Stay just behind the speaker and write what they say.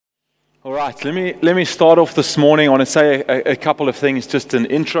All right, let me start off this morning. I want to say a couple of things, just an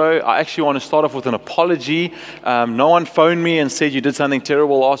intro. I actually want to start off with an apology. No one phoned me and said you did something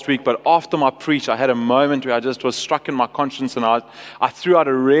terrible last week, but after my preach, I had a moment where I just was struck in my conscience, and I threw out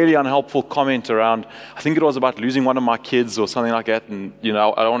a really unhelpful comment around, I think it was about losing one of my kids or something like that, and I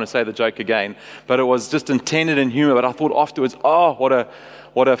don't want to say the joke again, but it was just intended in humor, but I thought afterwards,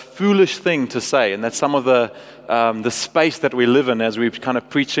 what a foolish thing to say. And that's some of the space that we live in as we're kind of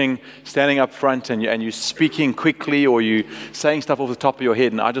preaching, standing up front, and you're speaking quickly, or you saying stuff off the top of your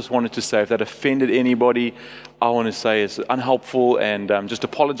head. And I just wanted to say, if that offended anybody, I want to say it's unhelpful, and just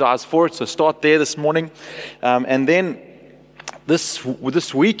apologize for it. So start there this morning. And then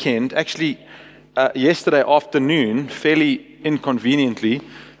this weekend, actually yesterday afternoon, fairly inconveniently,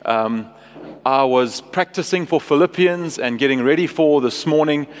 I was practicing for Philippians and getting ready for this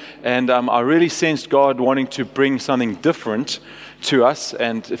morning, and I really sensed God wanting to bring something different to us.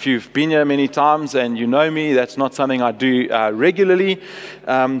 And if you've been here many times and you know me, that's not something I do regularly,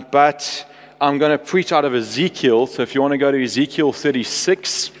 but I'm going to preach out of Ezekiel. So if you want to go to Ezekiel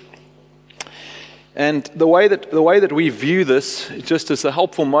 36. And the way that we view this, just as a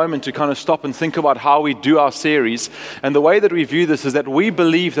helpful moment to kind of stop and think about how we do our series. And the way that we view this is that we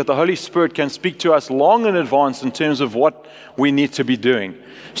believe that the Holy Spirit can speak to us long in advance in terms of what we need to be doing.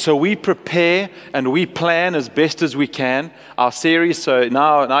 So we prepare and we plan as best as we can our series. So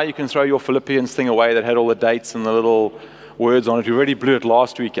now you can throw your Philippians thing away that had all the dates and the little words on it. We already blew it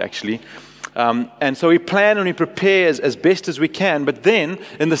last week, actually. And so we plan and we prepare as best as we can, but then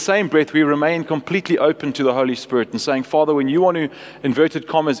in the same breath we remain completely open to the Holy Spirit and saying, Father, when you want to, inverted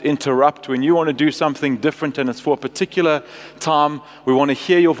commas, interrupt, when you want to do something different and it's for a particular time, we want to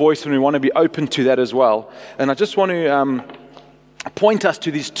hear your voice and we want to be open to that as well. And I just want to point us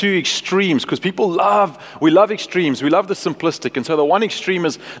to these two extremes, because we love extremes. We love the simplistic. And so the one extreme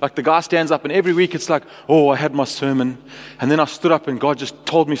is like the guy stands up and every week it's like, oh, I had my sermon and then I stood up and God just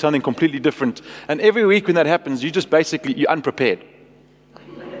told me something completely different. And every week when that happens, you're unprepared.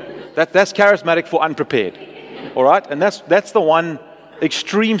 That's charismatic for unprepared. All right? And that's the one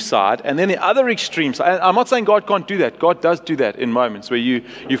extreme side. And then the other extreme side, I'm not saying God can't do that. God does do that in moments where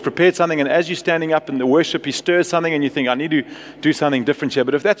you've prepared something, and as you're standing up in the worship, He stirs something and you think, I need to do something different here.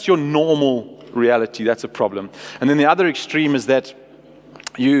 But if that's your normal reality, that's a problem. And then the other extreme is that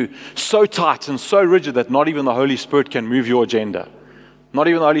you so tight and so rigid that not even the Holy Spirit can move your agenda. Not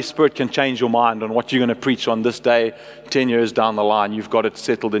even the Holy Spirit can change your mind on what you're going to preach on this day 10 years down the line. You've got it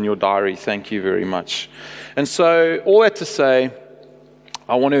settled in your diary. Thank you very much. And so all that to say,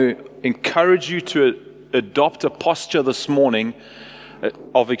 I want to encourage you to adopt a posture this morning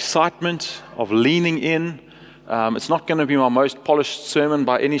of excitement, of leaning in. It's not going to be my most polished sermon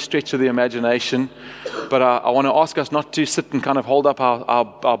by any stretch of the imagination, but I want to ask us not to sit and kind of hold up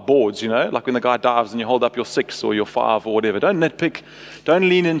our boards, like when the guy dives and you hold up your 6 or your 5 or whatever. Don't nitpick. Don't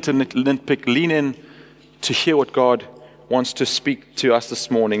lean in to nitpick. Lean in to hear what God wants to speak to us this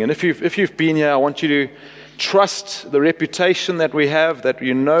morning. And if you've been here, I want you to trust the reputation that we have, that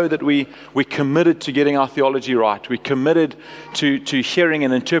that we're committed to getting our theology right. We're committed to hearing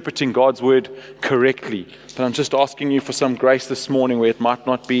and interpreting God's word correctly. But I'm just asking you for some grace this morning where it might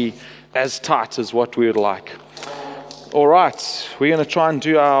not be as tight as what we would like. All right, we're going to try and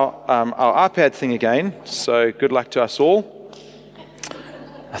do our iPad thing again. So good luck to us all.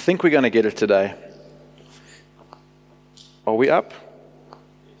 I think we're going to get it today. Are we up?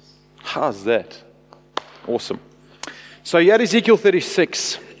 How's that? Awesome. So you had Ezekiel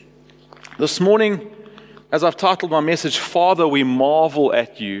 36. This morning, as I've titled my message, Father, we marvel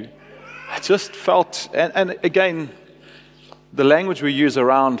at you. I just felt, and again, the language we use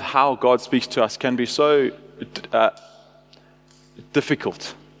around how God speaks to us can be so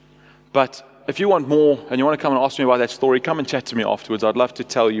difficult. But if you want more and you want to come and ask me about that story, come and chat to me afterwards. I'd love to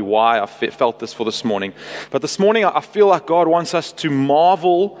tell you why I felt this for this morning. But this morning, I feel like God wants us to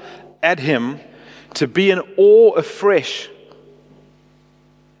marvel at Him, to be in awe afresh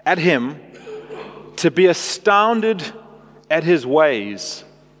at Him, to be astounded at His ways,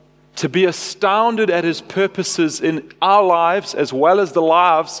 to be astounded at His purposes in our lives as well as the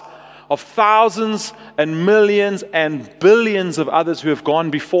lives of thousands and millions and billions of others who have gone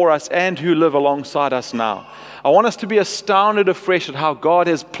before us and who live alongside us now. I want us to be astounded afresh at how God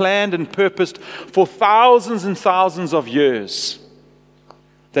has planned and purposed for thousands and thousands of years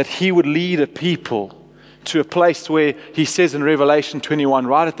that He would lead a people to a place where He says in Revelation 21,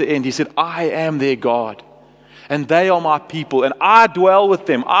 right at the end, He said, I am their God, and they are my people, and I dwell with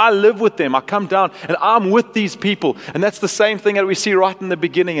them, I live with them, I come down, and I'm with these people. And that's the same thing that we see right in the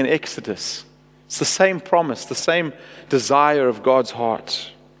beginning in Exodus. It's the same promise, the same desire of God's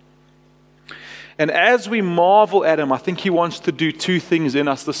heart. And as we marvel at him, I think he wants to do two things in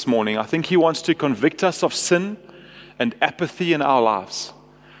us this morning. I think he wants to convict us of sin and apathy in our lives.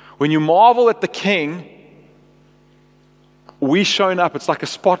 When you marvel at the King, we showing up, it's like a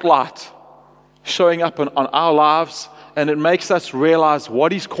spotlight showing up on our lives, and it makes us realize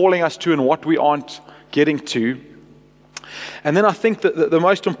what he's calling us to and what we aren't getting to. And then I think that the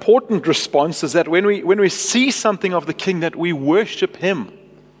most important response is that when we see something of the King, that we worship him,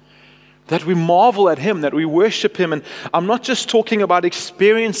 that we marvel at him, that we worship him. And I'm not just talking about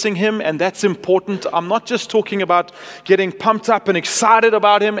experiencing him, and that's important. I'm not just talking about getting pumped up and excited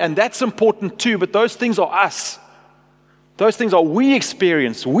about him, and that's important too, but those things are us. Those things are we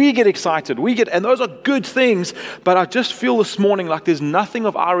experience, we get excited, and those are good things, but I just feel this morning like there's nothing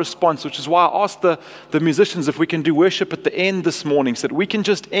of our response, which is why I asked the musicians if we can do worship at the end this morning, so that we can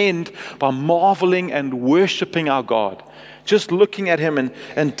just end by marveling and worshiping our God, just looking at him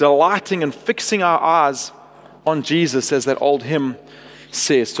and delighting and fixing our eyes on Jesus, as that old hymn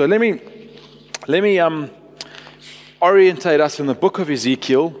says. So let me orientate us in the book of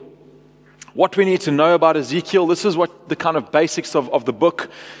Ezekiel. What we need to know about Ezekiel, this is what the kind of basics of the book.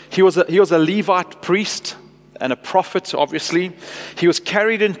 He was a Levite priest and a prophet, obviously. He was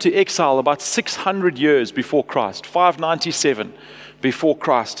carried into exile about 600 years before Christ, 597 before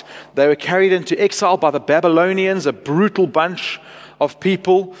Christ. They were carried into exile by the Babylonians, a brutal bunch of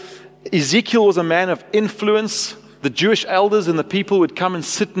people. Ezekiel was a man of influence. The Jewish elders and the people would come and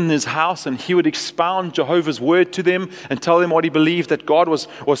sit in his house, and he would expound Jehovah's word to them and tell them what he believed that God was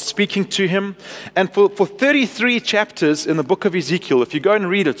speaking to him. And for 33 chapters in the book of Ezekiel, if you go and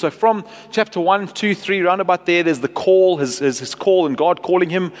read it, so from chapter 1, 2, 3, round about there's the call, his call, and God calling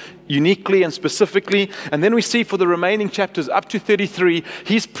him uniquely and specifically. And then we see for the remaining chapters up to 33,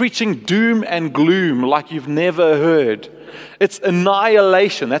 he's preaching doom and gloom like you've never heard. It's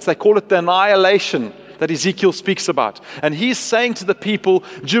annihilation. They call it the annihilation that Ezekiel speaks about. And he's saying to the people,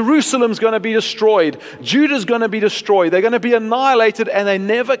 Jerusalem's going to be destroyed. Judah's going to be destroyed. They're going to be annihilated, and they're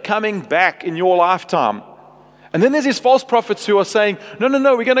never coming back in your lifetime. And then there's these false prophets who are saying, no,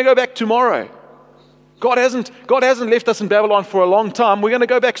 we're going to go back tomorrow. God hasn't left us in Babylon for a long time. We're going to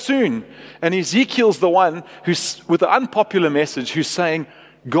go back soon. And Ezekiel's the one who's, with the unpopular message, who's saying,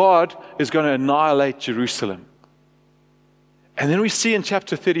 God is going to annihilate Jerusalem. And then we see in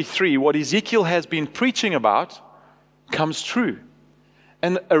chapter 33, what Ezekiel has been preaching about comes true.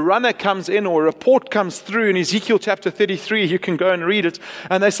 And a runner comes in, or a report comes through in Ezekiel chapter 33, you can go and read it,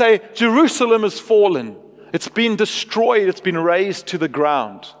 and they say, Jerusalem has fallen. It's been destroyed. It's been razed to the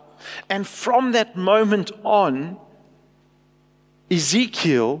ground. And from that moment on,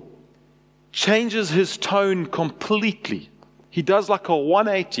 Ezekiel changes his tone completely. He does like a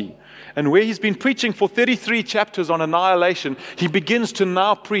 180. And where he's been preaching for 33 chapters on annihilation, he begins to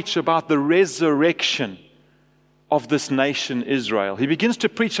now preach about the resurrection of this nation, Israel. He begins to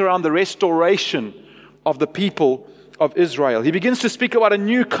preach around the restoration of the people of Israel. He begins to speak about a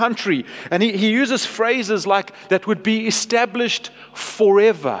new country, and he uses phrases like that would be established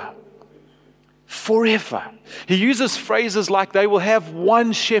forever. Forever. He uses phrases like they will have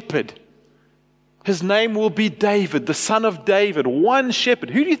one shepherd. His name will be David, the son of David, one shepherd.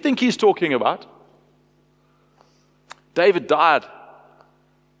 Who do you think he's talking about? David died,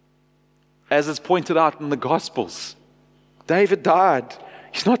 as is pointed out in the Gospels. David died.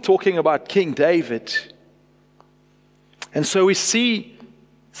 He's not talking about King David. And so we see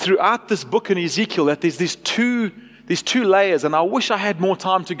throughout this book in Ezekiel that there's these two layers, and I wish I had more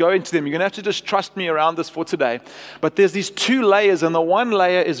time to go into them. You're going to have to just trust me around this for today. But there's these two layers, and the one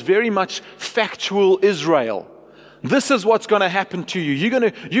layer is very much factual Israel. This is what's going to happen to you.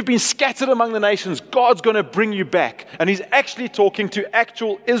 You've been scattered among the nations. God's going to bring you back. And he's actually talking to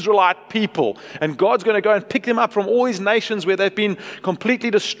actual Israelite people. And God's going to go and pick them up from all these nations where they've been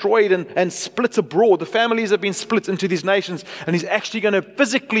completely destroyed and split abroad. The families have been split into these nations. And he's actually going to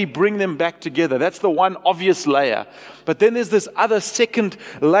physically bring them back together. That's the one obvious layer. But then there's this other second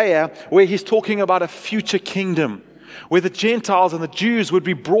layer where he's talking about a future kingdom, where the Gentiles and the Jews would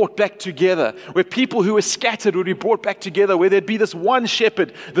be brought back together, where people who were scattered would be brought back together, where there'd be this one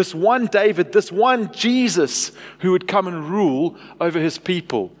shepherd, this one David, this one Jesus who would come and rule over his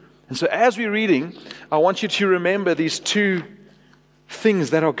people. And so as we're reading, I want you to remember these two things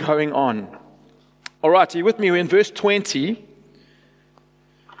that are going on. All right, are you with me? We're in verse 20.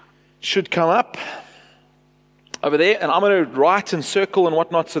 Should come up over there, and I'm going to write and circle and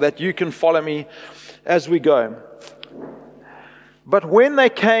whatnot so that you can follow me as we go. But when they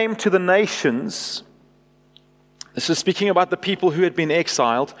came to the nations, this is speaking about the people who had been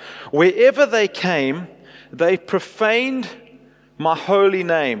exiled, wherever they came, they profaned my holy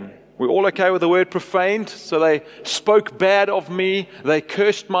name. We're all okay with the word profaned. So they spoke bad of me. They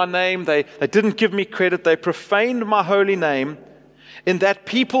cursed my name. They didn't give me credit. They profaned my holy name. In that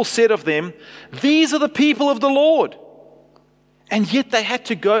people said of them, these are the people of the Lord. And yet they had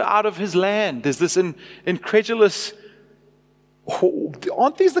to go out of his land. There's this incredulous,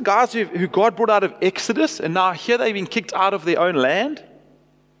 aren't these the guys who God brought out of Exodus? And now here they've been kicked out of their own land?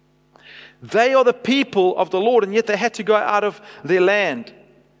 They are the people of the Lord, and yet they had to go out of their land.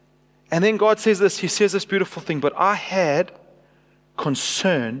 And then God says this, he says this beautiful thing, but I had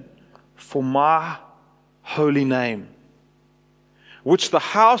concern for my holy name, which the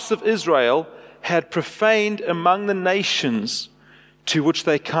house of Israel had profaned among the nations to which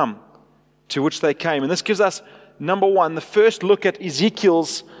they came. And this gives us, number one, the first look at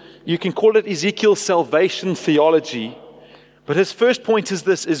Ezekiel's, you can call it Ezekiel's salvation theology. But his first point is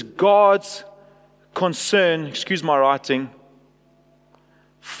this, is God's concern, excuse my writing,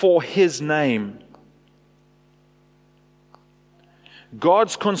 for his name.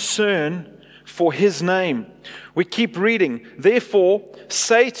 God's concern for his name. We keep reading. Therefore,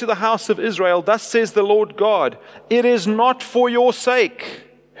 say to the house of Israel, thus says the Lord God, it is not for your sake.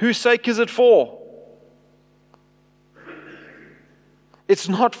 Whose sake is it for? It's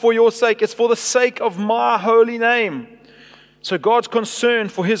not for your sake. It's for the sake of my holy name. So God's concern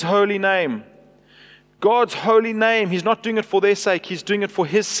for his holy name. God's holy name, he's not doing it for their sake. He's doing it for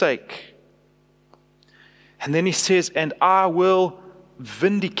his sake. And then he says, and I will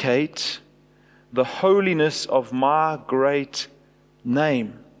vindicate the holiness of my great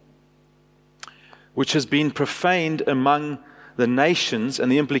name, which has been profaned among the nations.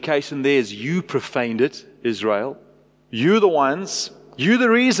 And the implication there is you profaned it, Israel. You're the ones, you're the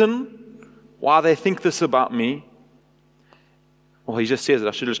reason why they think this about me. Well, he just says it.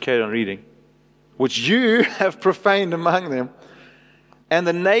 I should have just carried on reading. Which you have profaned among them. And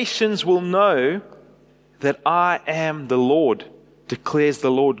the nations will know that I am the Lord, declares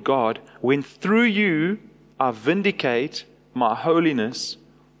the Lord God, when through you I vindicate my holiness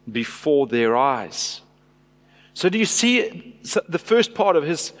before their eyes. So do you see the first part of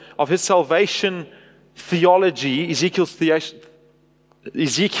his salvation theology, Ezekiel's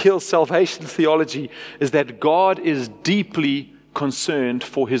salvation theology, is that God is deeply concerned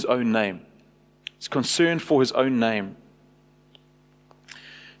for his own name. He's concerned for his own name.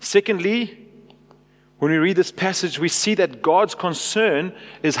 Secondly, when we read this passage, we see that God's concern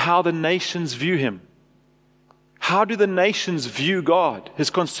is how the nations view him. How do the nations view God? His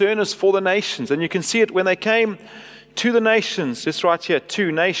concern is for the nations. And you can see it when they came to the nations. It's right here,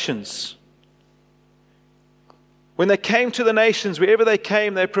 2 nations. When they came to the nations, wherever they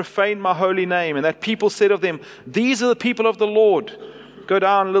came, they profaned my holy name. And that people said of them, these are the people of the Lord. Go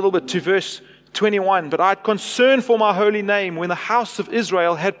down a little bit to verse 21. But I had concern for my holy name when the house of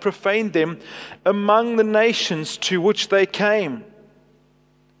Israel had profaned them among the nations to which they came.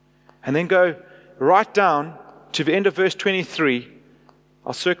 And then go right down to the end of verse 23.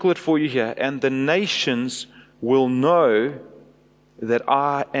 I'll circle it for you here. And the nations will know that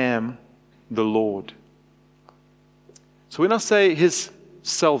I am the Lord. So when I say his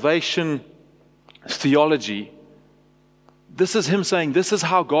salvation theology, this is him saying, this is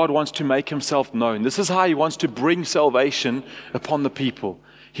how God wants to make himself known. This is how he wants to bring salvation upon the people.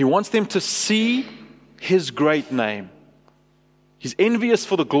 He wants them to see his great name. He's envious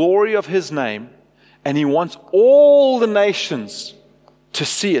for the glory of his name, and he wants all the nations to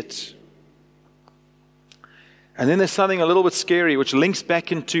see it. And then there's something a little bit scary, which links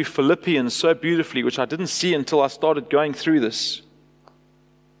back into Philippians so beautifully, which I didn't see until I started going through this.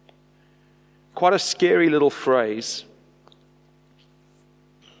 Quite a scary little phrase.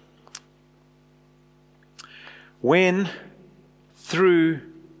 When through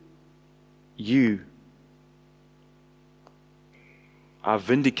you I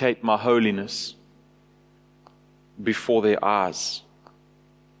vindicate my holiness before their eyes.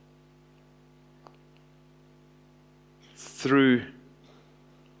 Through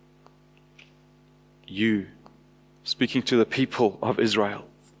you, speaking to the people of Israel.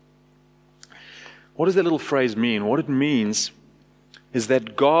 What does that little phrase mean? What it means is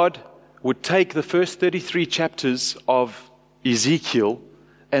that God would take the first 33 chapters of Ezekiel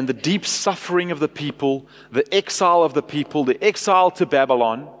and the deep suffering of the people, the exile of the people, the exile to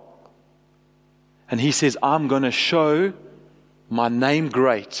Babylon, and he says, I'm going to show my name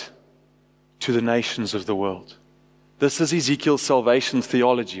great to the nations of the world. This is Ezekiel's salvation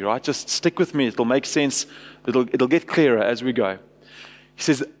theology, right? Just stick with me. It'll make sense. It'll get clearer as we go. He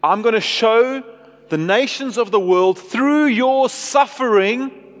says, I'm going to show the nations of the world through your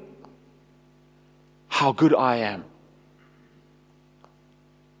suffering how good I am.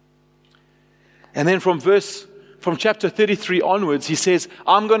 And then from chapter 33 onwards, he says,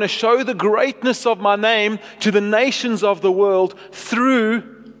 I'm going to show the greatness of my name to the nations of the world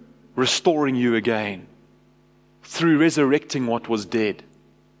through restoring you again, through resurrecting what was dead.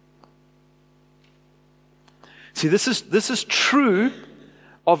 See, this is true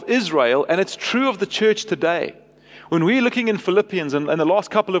of Israel, and it's true of the church today. When we're looking in Philippians, and the last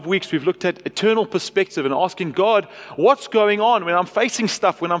couple of weeks, we've looked at eternal perspective and asking God, what's going on when I'm facing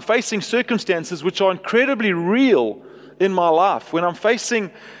stuff, when I'm facing circumstances which are incredibly real in my life, when I'm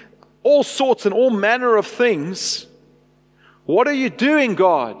facing all sorts and all manner of things, what are you doing,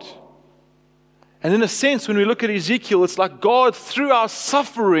 God? And in a sense, when we look at Ezekiel, it's like God, through our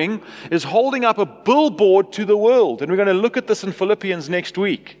suffering, is holding up a billboard to the world. And we're going to look at this in Philippians next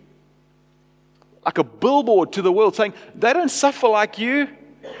week. Like a billboard to the world saying, they don't suffer like you.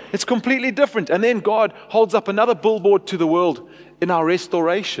 It's completely different. And then God holds up another billboard to the world in our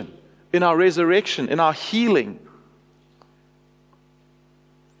restoration, in our resurrection, in our healing.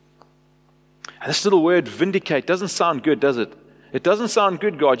 And this little word, vindicate, doesn't sound good, does it? It doesn't sound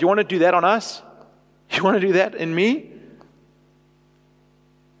good, God. You want to do that on us? You want to do that in me?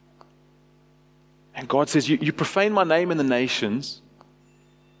 And God says, you profane my name in the nations.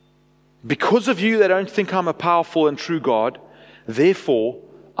 Because of you, they don't think I'm a powerful and true God. Therefore,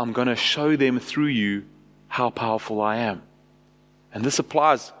 I'm going to show them through you how powerful I am. And this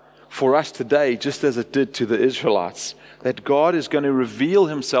applies for us today, just as it did to the Israelites, that God is going to reveal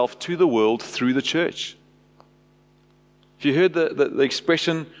himself to the world through the church. If you heard the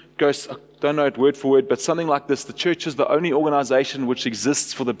expression, goes, I don't know it word for word, but something like this: the church is the only organization which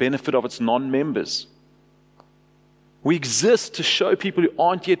exists for the benefit of its non-members. We exist to show people who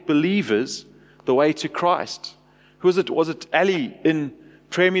aren't yet believers the way to Christ. Who was it? Was it Ali in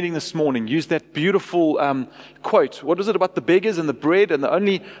prayer meeting this morning? Used that beautiful quote. What was it about the beggars and the bread? And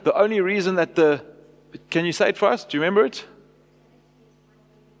the only reason that can you say it for us? Do you remember it?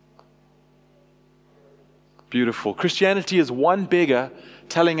 Beautiful. Christianity is one beggar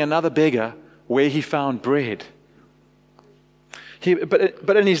telling another beggar where he found bread.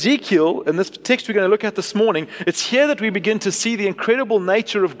 But in Ezekiel, in this text we're going to look at this morning, it's here that we begin to see the incredible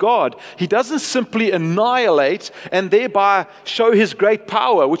nature of God. He doesn't simply annihilate and thereby show his great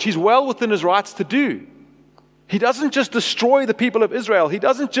power, which he's well within his rights to do. He doesn't just destroy the people of Israel. He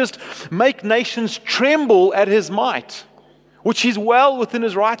doesn't just make nations tremble at his might, which he's well within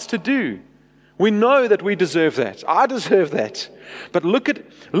his rights to do. We know that we deserve that. I deserve that. But look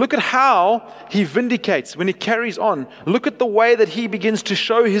at how he vindicates when he carries on. Look at the way that he begins to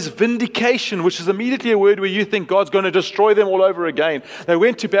show his vindication, which is immediately a word where you think God's going to destroy them all over again. They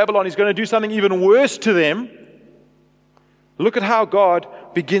went to Babylon. He's going to do something even worse to them. Look at how God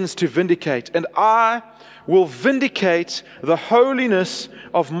begins to vindicate. And I will vindicate the holiness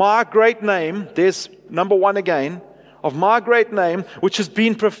of my great name. There's number one again. Of my great name, which has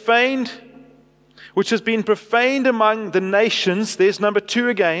been profaned among the nations. There's number two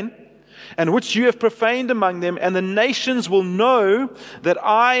again. And which you have profaned among them, and the nations will know that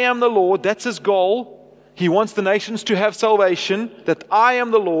I am the Lord. That's his goal. He wants the nations to have salvation, that I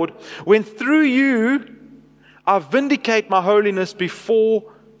am the Lord, when through you I vindicate my holiness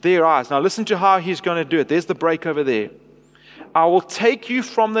before their eyes. Now listen to how he's going to do it. There's the break over there. I will take you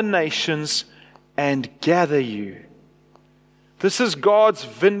from the nations and gather you. This is God's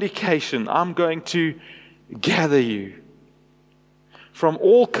vindication. I'm going to gather you from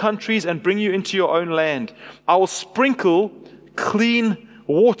all countries and bring you into your own land. I will sprinkle clean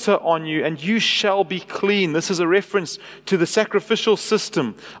water on you, and you shall be clean. This is a reference to the sacrificial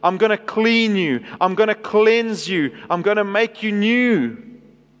system. I'm going to clean you. I'm going to cleanse you. I'm going to make you new.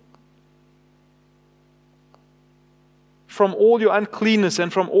 From all your uncleanness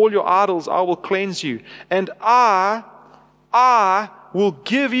and from all your idols, I will cleanse you. And I will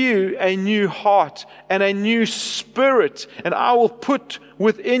give you a new heart and a new spirit, and I will put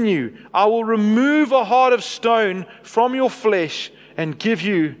within you. I will remove a heart of stone from your flesh and give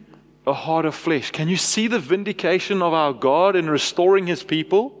you a heart of flesh. Can you see the vindication of our God in restoring his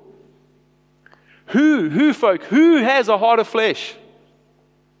people? Who has a heart of flesh?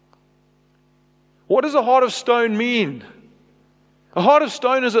 What does a heart of stone mean? A heart of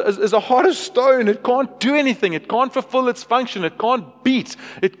stone is a heart of stone. It can't do anything. It can't fulfill its function. It can't beat.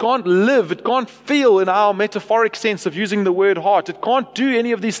 It can't live. It can't feel in our metaphoric sense of using the word heart. It can't do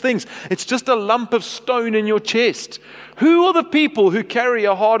any of these things. It's just a lump of stone in your chest. Who are the people who carry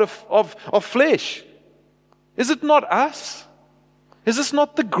a heart of flesh? Is it not us? Is this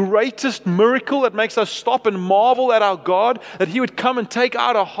not the greatest miracle that makes us stop and marvel at our God? That He would come and take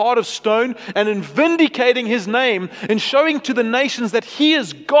out a heart of stone, and in vindicating His name, in showing to the nations that He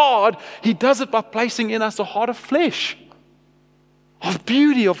is God, He does it by placing in us a heart of flesh, of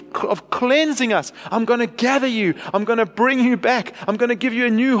beauty, of cleansing us. I'm going to gather you. I'm going to bring you back. I'm going to give you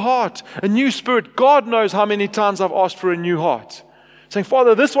a new heart, a new spirit. God knows how many times I've asked for a new heart. Saying,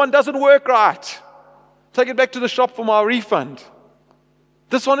 Father, this one doesn't work right. Take it back to the shop for my refund.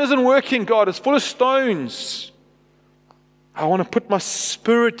 This one isn't working, God. It's full of stones. I want to put my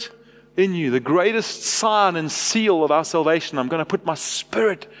spirit in you, the greatest sign and seal of our salvation. I'm going to put my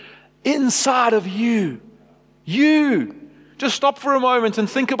spirit inside of you. You. Just stop for a moment and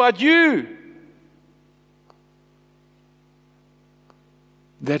think about you.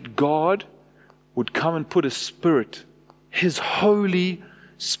 That God would come and put a spirit, His Holy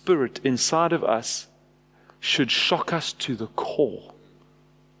Spirit inside of us, should shock us to the core.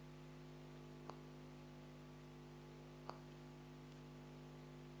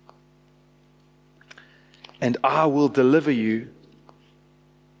 And I will deliver you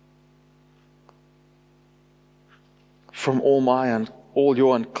from all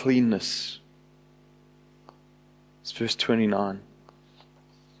your uncleanness. It's verse 29.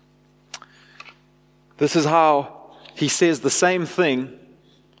 This is how He says the same thing.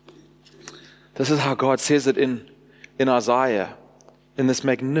 This is how God says it in Isaiah, in this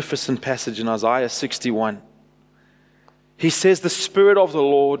magnificent passage in Isaiah 61. He says, the Spirit of the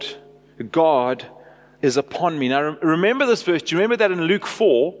Lord God is upon me. Now remember this verse. Do you remember that in Luke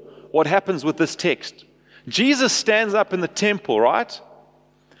 4, what happens with this text? Jesus stands up in the temple, right?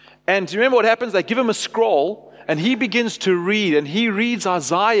 And do you remember what happens? They give Him a scroll and He begins to read, and He reads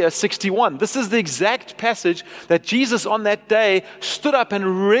Isaiah 61. This is the exact passage that Jesus on that day stood up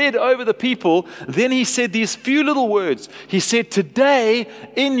and read over the people. Then He said these few little words. He said, today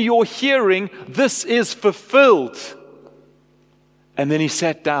in your hearing, this is fulfilled. And then He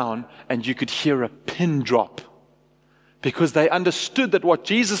sat down, and you could hear a pin drop, because they understood that what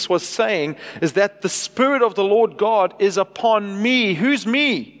Jesus was saying is that the Spirit of the Lord God is upon me. Who's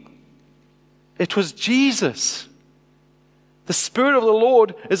me? It was Jesus. The Spirit of the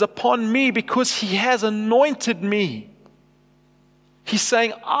Lord is upon me because He has anointed me. He's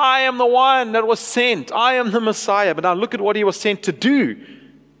saying, I am the one that was sent. I am the Messiah. But now look at what He was sent to do.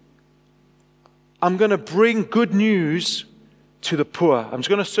 I'm going to bring good news to the poor. I'm just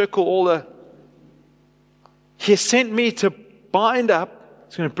going to circle all the... He has sent me to bind up.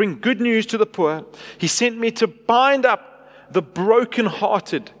 He's going to bring good news to the poor. He sent me to bind up the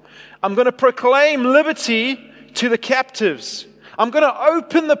brokenhearted. I'm going to proclaim liberty to the captives. I'm going to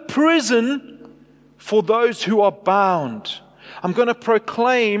open the prison for those who are bound. I'm going to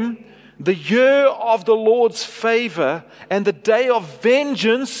proclaim the year of the Lord's favor and the day of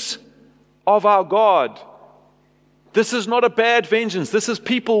vengeance of our God. This is not a bad vengeance. This is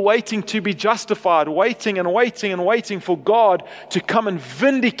people waiting to be justified, waiting and waiting and waiting for God to come and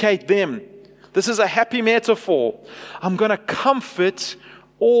vindicate them. This is a happy metaphor. I'm going to comfort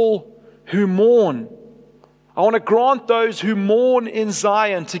all who mourn. I want to grant those who mourn in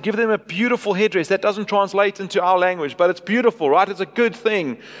Zion to give them a beautiful headdress. That doesn't translate into our language, but it's beautiful, right? It's a good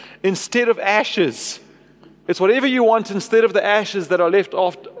thing. Instead of ashes, it's whatever you want instead of the ashes that are left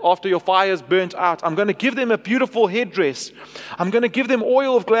after your fire's burnt out. I'm going to give them a beautiful headdress. I'm going to give them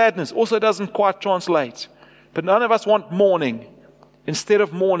oil of gladness. Also doesn't quite translate. But none of us want mourning. Instead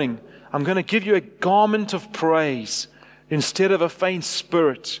of mourning, I'm going to give you a garment of praise instead of a faint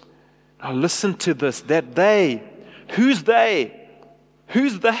spirit. Now listen to this. That they, who's they?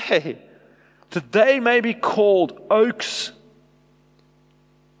 Who's they? That they may be called oaks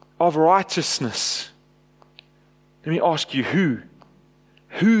of righteousness. Let me ask you, who?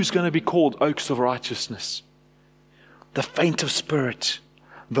 Who's going to be called oaks of righteousness? The faint of spirit,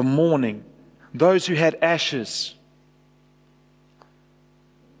 the mourning, those who had ashes.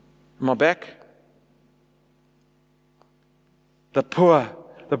 Am I back? The poor,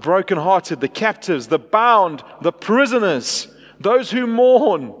 the brokenhearted, the captives, the bound, the prisoners, those who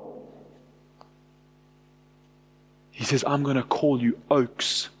mourn. He says, I'm going to call you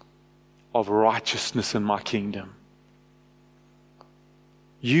oaks of righteousness in my kingdom.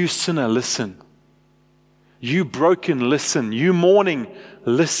 You sinner, listen. You broken, listen. You mourning,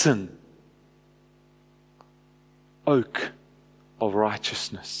 listen. Oak of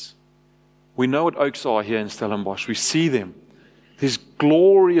righteousness. We know what oaks are here in Stellenbosch. We see them. These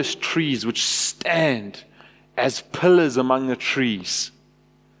glorious trees which stand as pillars among the trees.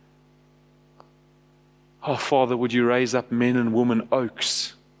 Oh, Father, would you raise up men and women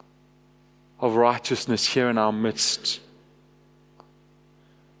oaks of righteousness here in our midst?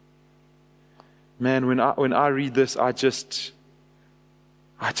 Man, when I read this, I don't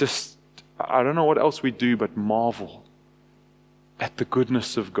know what else we do but marvel at the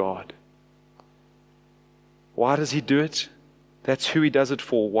goodness of God. Why does He do it? That's who He does it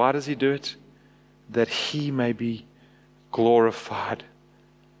for. Why does He do it? That He may be glorified.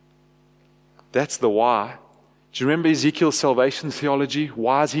 That's the why. Do you remember Ezekiel's salvation theology?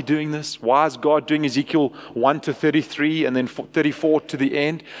 Why is He doing this? Why is God doing Ezekiel 1 to 33 and then 34 to the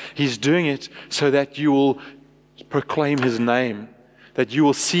end? He's doing it so that you will proclaim His name, that you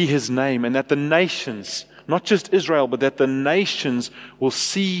will see His name, and that the nations, not just Israel, but that the nations will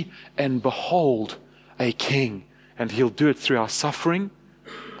see and behold a King. And He'll do it through our suffering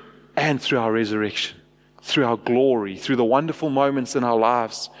and through our resurrection, through our glory, through the wonderful moments in our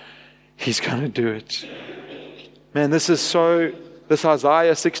lives. He's going to do it. Man, this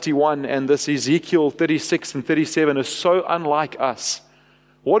Isaiah 61 and this Ezekiel 36 and 37 is so unlike us.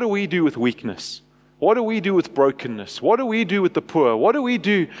 What do we do with weakness? What do we do with brokenness? What do we do with the poor? What do we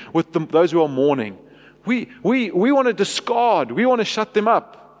do with those who are mourning? We want to discard. We want to shut them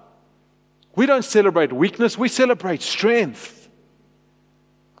up. We don't celebrate weakness. We celebrate strength.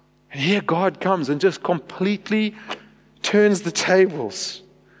 And here God comes and just completely turns the tables.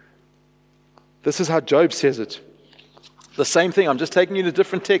 This is how Job says it. The same thing. I'm just taking you to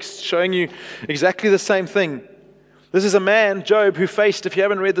different texts, showing you exactly the same thing. This is a man, Job, who faced, if you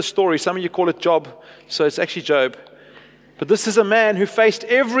haven't read the story, some of you call it Job, so it's actually Job. But this is a man who faced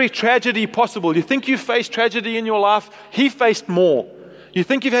every tragedy possible. You think you've faced tragedy in your life? He faced more. You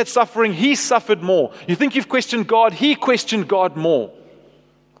think you've had suffering? He suffered more. You think you've questioned God? He questioned God more.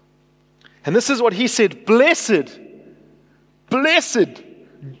 And this is what he said: blessed,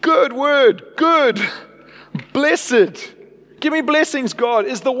 good word, good, blessed. Give me blessings, God,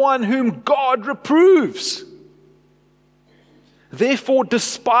 is the one whom God reproves. Therefore,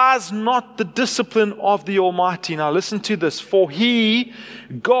 despise not the discipline of the Almighty. Now listen to this. For He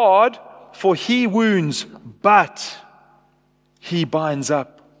wounds, but He binds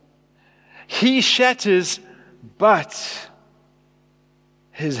up. He shatters, but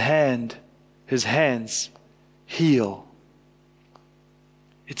His hands heal.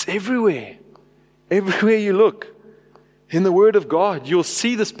 It's everywhere. Everywhere you look. In the Word of God, you'll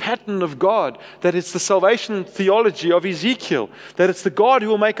see this pattern of God, that it's the salvation theology of Ezekiel, that it's the God who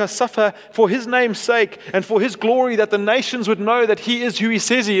will make us suffer for His name's sake and for His glory, that the nations would know that He is who He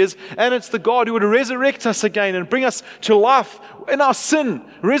says He is, and it's the God who would resurrect us again and bring us to life in our sin,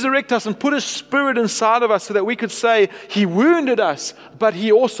 resurrect us and put His Spirit inside of us so that we could say, He wounded us, but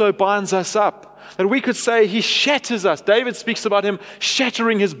He also binds us up. That we could say He shatters us. David speaks about Him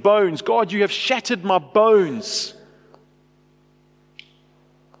shattering His bones. God, you have shattered my bones.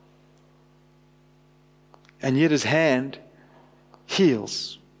 And yet His hand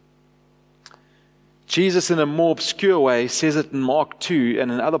heals. Jesus, in a more obscure way, says it in Mark 2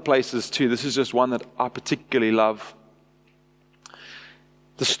 and in other places too. This is just one that I particularly love.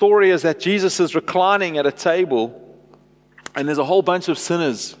 The story is that Jesus is reclining at a table, and there's a whole bunch of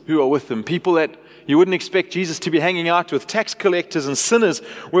sinners who are with Him. People that you wouldn't expect Jesus to be hanging out with. Tax collectors and sinners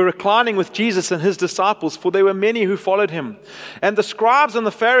were reclining with Jesus and His disciples, for there were many who followed Him. And the scribes and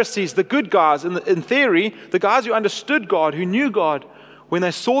the Pharisees, the good guys, in theory, the guys who understood God, who knew God, when they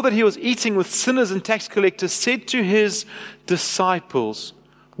saw that He was eating with sinners and tax collectors, said to His disciples,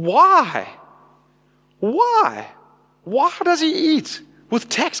 Why? Why does He eat with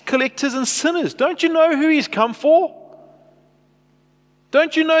tax collectors and sinners? Don't you know who He's come for?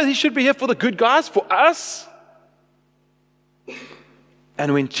 Don't you know He should be here for the good guys, for us?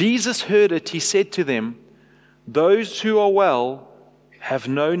 And when Jesus heard it, He said to them, Those who are well have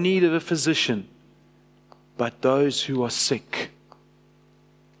no need of a physician, but those who are sick,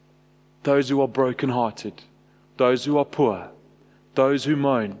 those who are brokenhearted, those who are poor, those who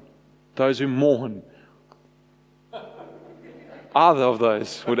moan, those who mourn. Either of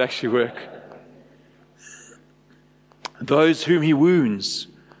those would actually work. Those whom He wounds,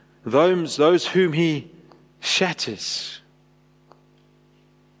 those whom He shatters.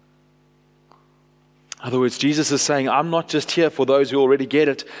 In other words, Jesus is saying, I'm not just here for those who already get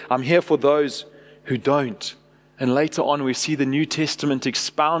it. I'm here for those who don't. And later on we see the New Testament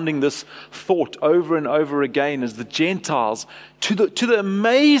expounding this thought over and over again as the Gentiles, to the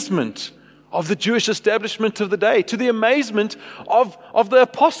amazement of the Jewish establishment of the day, to the amazement of the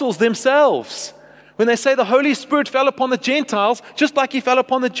apostles themselves. When they say the Holy Spirit fell upon the Gentiles, just like He fell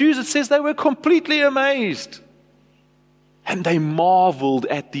upon the Jews, it says they were completely amazed. And they marveled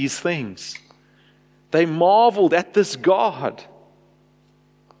at these things. They marveled at this God.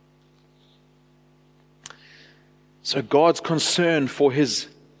 So God's concern for His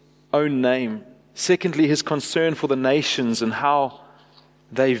own name Secondly, his concern for the nations and how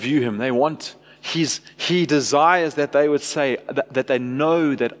they view him. He desires that they would say that they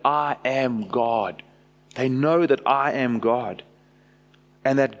know that I am God. They know that I am God.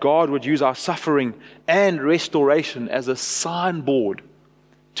 And that God would use our suffering and restoration as a signboard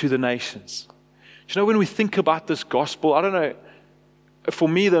to the nations. Do you know, when we think about this gospel, I don't know, for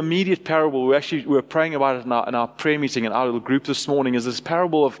me, the immediate parable, we were praying about it in our prayer meeting in our little group this morning, is this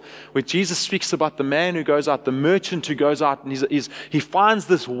parable of where Jesus speaks about the man who goes out, the merchant who goes out, and he finds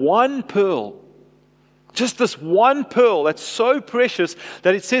this one pearl. Just this one pearl that's so precious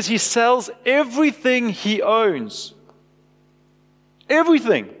that it says he sells everything he owns.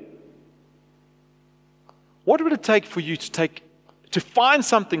 Everything. What would it take for you to find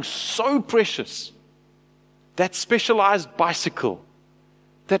something so precious, that specialized bicycle,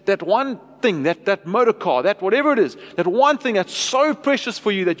 that one thing, that motor car, that whatever it is, that one thing that's so precious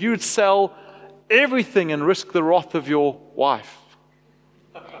for you that you would sell everything and risk the wrath of your wife?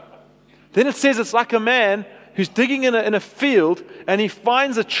 Then it says it's like a man who's digging in a field and he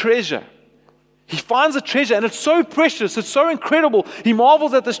finds a treasure. He finds a treasure and it's so precious, it's so incredible. He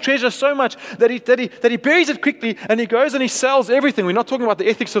marvels at this treasure so much that he buries it quickly and he goes and he sells everything. We're not talking about the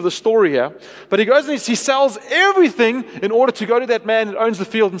ethics of the story here, but he goes and he sells everything in order to go to that man who owns the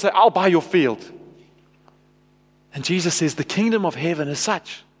field and say, I'll buy your field. And Jesus says the kingdom of heaven is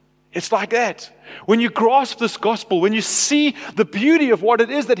such. It's like that. When you grasp this gospel, when you see the beauty of what it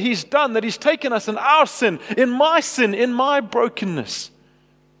is that He's done, that He's taken us in our sin, in my brokenness,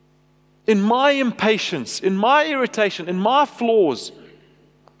 in my impatience, in my irritation, in my flaws,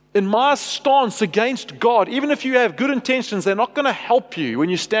 in my stance against God, even if you have good intentions, they're not going to help you when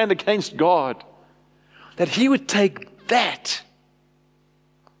you stand against God. That He would take that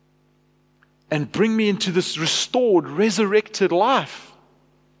and bring me into this restored, resurrected life.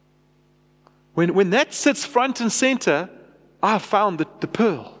 When that sits front and center, I've found the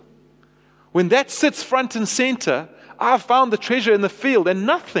pearl. When that sits front and center, I've found the treasure in the field, and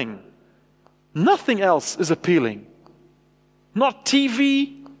nothing else is appealing. Not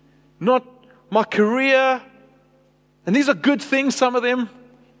TV, not my career, and these are good things, some of them,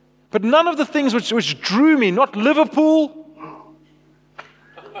 but none of the things which drew me, not Liverpool.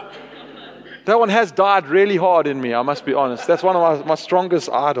 That one has died really hard in me, I must be honest. That's one of my strongest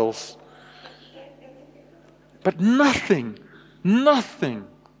idols. But nothing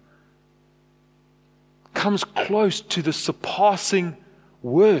comes close to the surpassing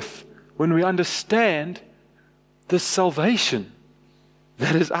worth when we understand the salvation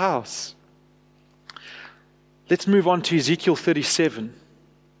that is ours. Let's move on to Ezekiel 37.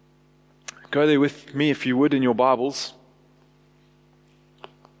 Go there with me if you would in your Bibles.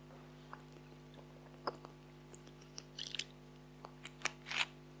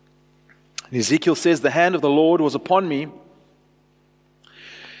 Ezekiel says, the hand of the Lord was upon me.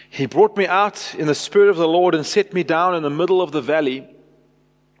 He brought me out in the Spirit of the Lord and set me down in the middle of the valley.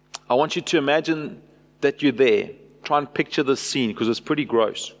 I want you to imagine that you're there. Try and picture this scene because it's pretty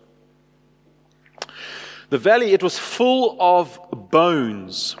gross. The valley, it was full of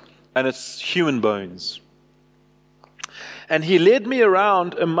bones, and it's human bones. And he led me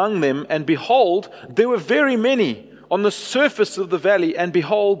around among them, and behold, there were very many on the surface of the valley, and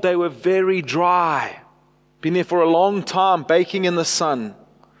behold, they were very dry. Been there for a long time, baking in the sun.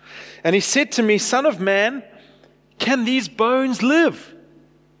 And he said to me, Son of man, can these bones live?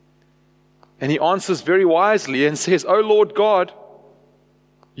 And he answers very wisely and says, O Lord God,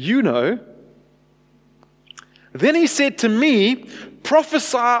 you know. Then he said to me,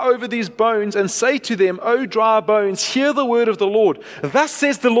 prophesy over these bones and say to them, O dry bones, hear the word of the Lord. Thus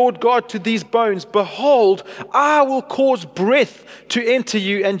says the Lord God to these bones, behold, I will cause breath to enter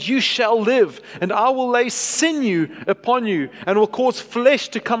you, and you shall live. And I will lay sinew upon you, and will cause flesh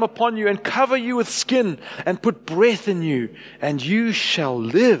to come upon you, and cover you with skin, and put breath in you, and you shall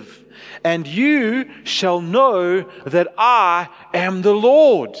live. And you shall know that I am the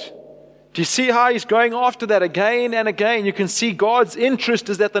Lord. Do you see how he's going after that again and again? You can see God's interest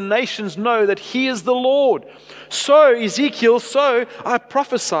is that the nations know that He is the Lord. So, Ezekiel, I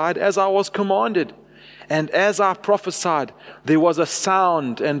prophesied as I was commanded. And as I prophesied, there was a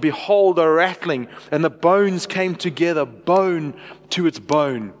sound, and behold, a rattling, and the bones came together, bone to its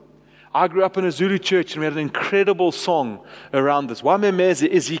bone. I grew up in a Zulu church, and we had an incredible song around this.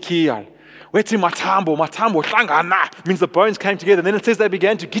 Wamemeze Ezekiel. Wethi matambo hlangana means the bones came together. And then it says they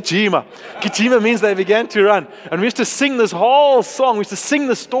began to gijima. Gijima means they began to run. And we used to sing this whole song. We used to sing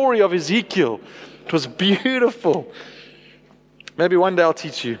the story of Ezekiel. It was beautiful. Maybe one day I'll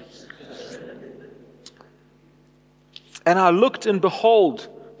teach you. And I looked, and behold,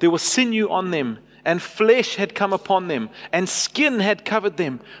 there was sinew on them, and flesh had come upon them, and skin had covered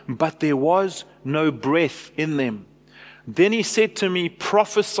them, but there was no breath in them. Then he said to me,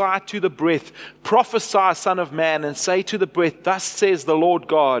 prophesy to the breath, prophesy, Son of man, and say to the breath, thus says the Lord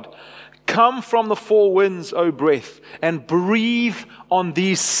God, come from the four winds, O breath, and breathe on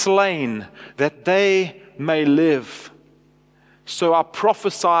these slain, that they may live. So I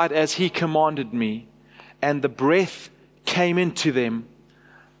prophesied as he commanded me, and the breath came into them,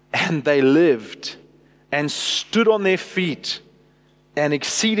 and they lived, and stood on their feet, an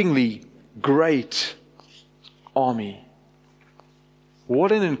exceedingly great army.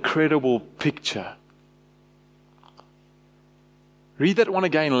 What an incredible picture. Read that one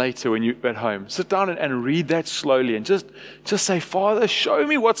again later when you're at home. Sit down and read that slowly and just say, Father, show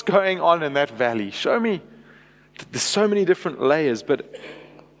me what's going on in that valley. Show me. There's so many different layers,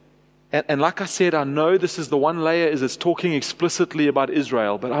 and like I said, I know this is the one layer is it's talking explicitly about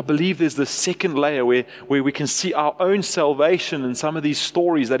Israel, but I believe there's the second layer where we can see our own salvation in some of these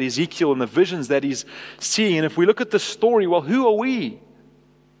stories that Ezekiel and the visions that he's seeing. And if we look at the story, well, who are we?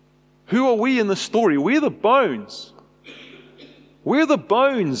 Who are we in the story? We're the bones. We're the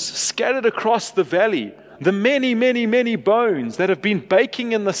bones scattered across the valley. The many, many, many bones that have been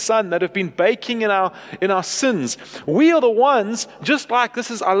baking in the sun, that have been baking in our sins. We are the ones, just like this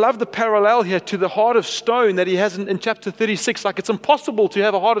is, I love the parallel here to the heart of stone that he has in chapter 36. Like it's impossible to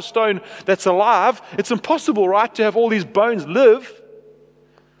have a heart of stone that's alive. It's impossible, right, to have all these bones live.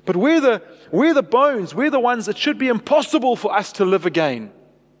 But we're the bones. We're the ones that should be impossible for us to live again.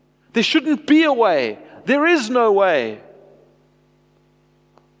 There shouldn't be a way. There is no way.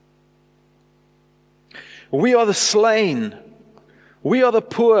 We are the slain. We are the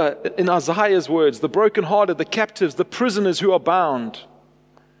poor, in Isaiah's words, the brokenhearted, the captives, the prisoners who are bound.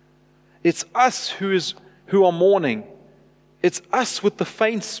 It's us who are mourning. It's us with the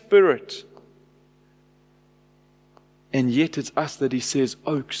faint spirit. And yet it's us that he says,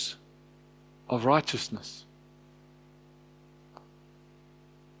 oaks of righteousness.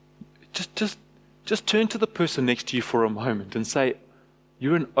 Just turn to the person next to you for a moment and say,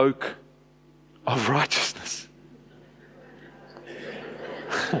 you're an oak of righteousness.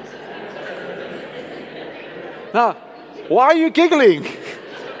 Now, why are you giggling?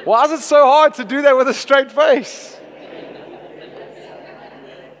 Why is it so hard to do that with a straight face?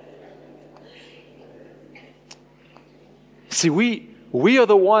 See, we are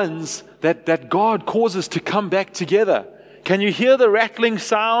the ones that God causes to come back together. Can you hear the rattling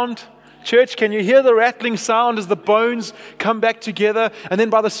sound? Church, can you hear the rattling sound as the bones come back together? And then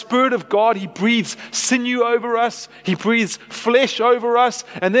by the Spirit of God, he breathes sinew over us. He breathes flesh over us.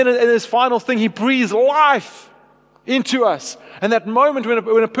 And then in his final thing, he breathes life into us. And that moment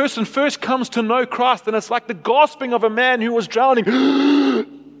when a person first comes to know Christ, and it's like the gasping of a man who was drowning.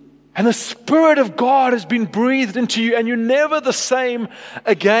 And the Spirit of God has been breathed into you, and you're never the same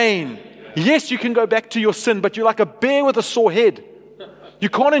again. Yes, you can go back to your sin, but you're like a bear with a sore head. You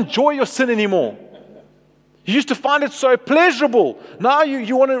can't enjoy your sin anymore. You used to find it so pleasurable. Now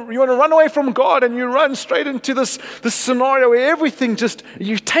you want to run away from God, and you run straight into this scenario where everything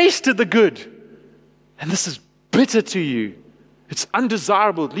you've tasted the good. And this is bitter to you. It's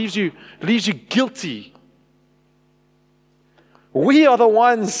undesirable. It leaves you guilty. We are the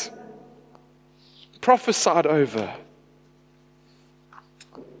ones prophesied over.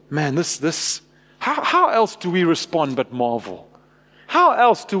 Man, how else do we respond but marvel? How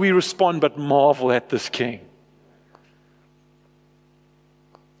else do we respond but marvel at this King?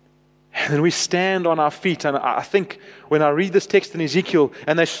 And then we stand on our feet. And I think when I read this text in Ezekiel,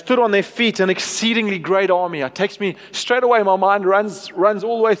 and they stood on their feet, an exceedingly great army, it takes me straight away, my mind runs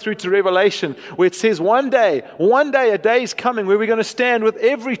all the way through to Revelation, where it says one day a day is coming where we're going to stand with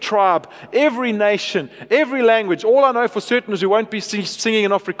every tribe, every nation, every language. All I know for certain is we won't be singing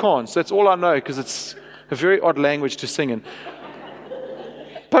in Afrikaans. That's all I know, because it's a very odd language to sing in.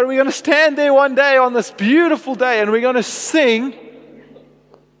 But we're going to stand there one day on this beautiful day, and we're going to sing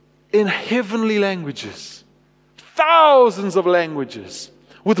in heavenly languages, thousands of languages,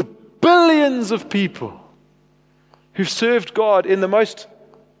 with billions of people who've served God in the most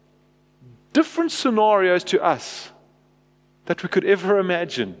different scenarios to us that we could ever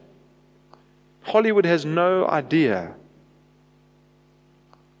imagine. Hollywood has no idea.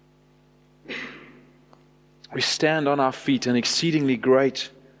 We stand on our feet, an exceedingly great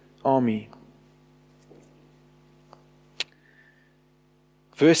army.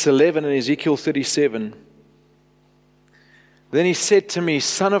 Verse 11 in Ezekiel 37. Then he said to me,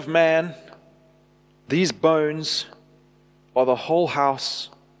 Son of man, these bones are the whole house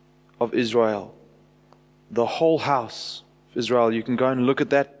of Israel. The whole house. Israel. You can go and look at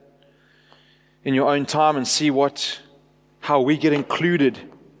that in your own time and see how we get included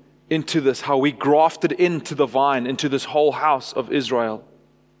into this, how we grafted into the vine, into this whole house of Israel.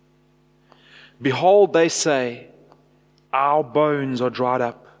 Behold, they say, our bones are dried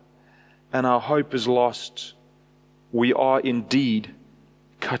up, and our hope is lost. We are indeed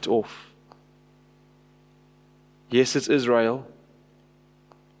cut off. Yes, it's Israel,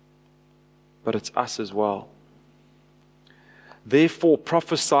 but it's us as well. Therefore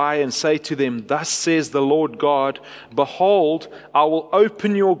prophesy and say to them, thus says the Lord God, behold, I will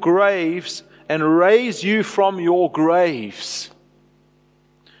open your graves and raise you from your graves,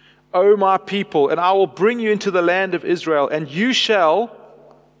 O my people, and I will bring you into the land of Israel, and you shall,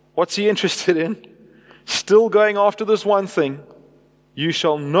 what's he interested in? Still going after this one thing. You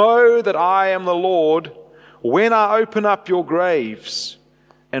shall know that I am the Lord when I open up your graves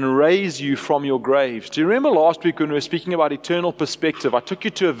and raise you from your graves. Do you remember last week when we were speaking about eternal perspective? I took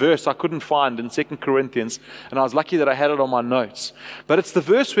you to a verse I couldn't find in 2 Corinthians, and I was lucky that I had it on my notes. But it's the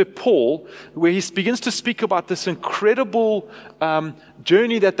verse where he begins to speak about this incredible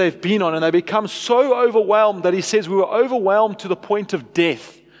journey that they've been on, and they become so overwhelmed that he says we were overwhelmed to the point of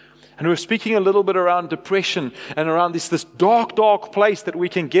death. And we're speaking a little bit around depression and around this dark, dark place that we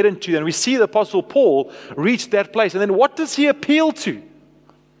can get into. And we see the Apostle Paul reach that place. And then what does he appeal to?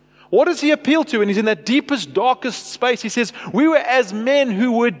 What does he appeal to? And he's in that deepest, darkest space. He says, we were as men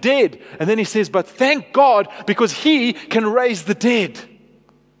who were dead. And then he says, but thank God because he can raise the dead.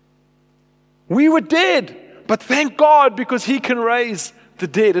 We were dead, but thank God because he can raise the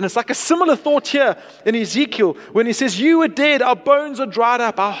dead. And it's like a similar thought here in Ezekiel when he says, you were dead, our bones are dried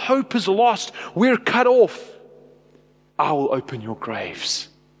up, our hope is lost, we're cut off. I will open your graves.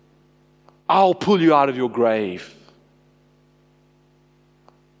 I'll pull you out of your grave.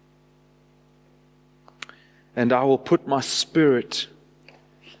 And I will put my spirit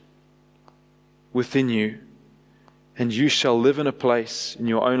within you, and you shall live in a place in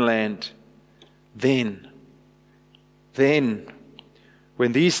your own land. Then,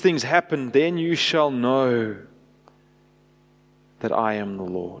 when these things happen, then you shall know that I am the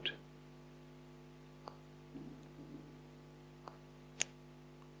Lord.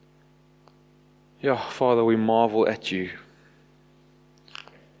 Yeah, Father, we marvel at you.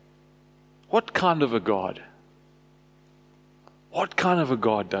 What kind of a God? What kind of a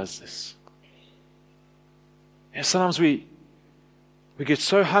God does this? And sometimes we get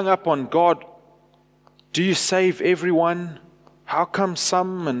so hung up on God. Do you save everyone? How come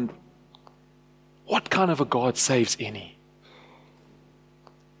some? And what kind of a God saves any?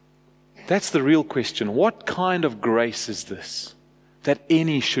 That's the real question. What kind of grace is this that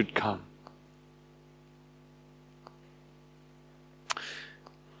any should come?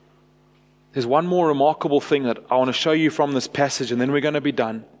 There's one more remarkable thing that I want to show you from this passage, and then we're going to be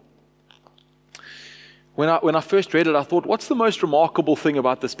done. When I first read it, I thought, what's the most remarkable thing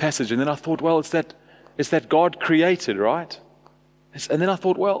about this passage? And then I thought, well, it's that God created, right? And then I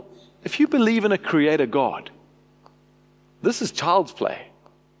thought, well, if you believe in a creator God, this is child's play.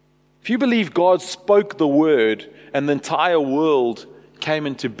 If you believe God spoke the word and the entire world came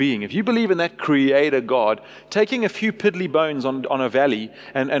into being, if you believe in that creator God, taking a few piddly bones on a valley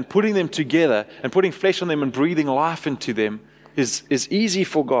and putting them together and putting flesh on them and breathing life into them is easy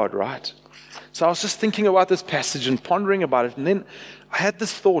for God, right? So I was just thinking about this passage and pondering about it, and then I had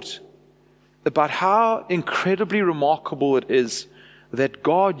this thought about how incredibly remarkable it is that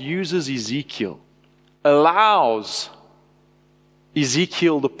God uses Ezekiel, allows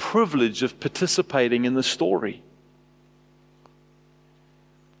Ezekiel the privilege of participating in the story.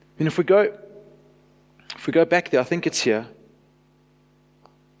 And if we go back there, I think it's here,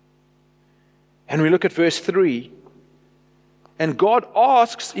 and we look at verse 3, and God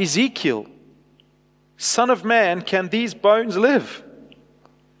asks Ezekiel, Son of man, can these bones live?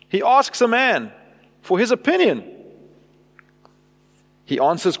 He asks a man for his opinion. He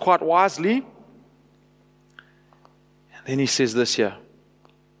answers quite wisely. And then he says this here.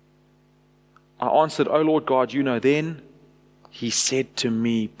 I answered, O Lord God, you know. Then he said to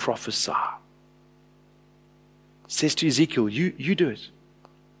me, prophesy. Says to Ezekiel, you do it.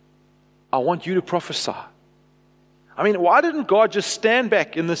 I want you to prophesy. I mean, why didn't God just stand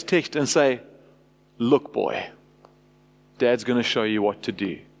back in this text and say, look, boy, Dad's going to show you what to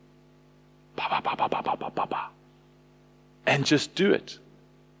do. And just do it.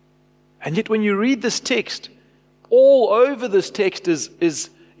 And yet when you read this text, all over this text is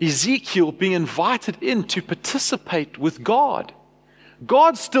Ezekiel being invited in to participate with God.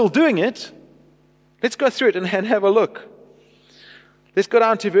 God's still doing it. Let's go through it and have a look. Let's go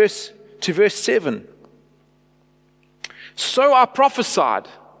down to verse 7. So I prophesied.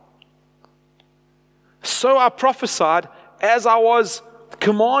 So I prophesied as I was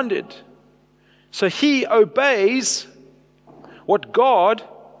commanded. So he obeys what God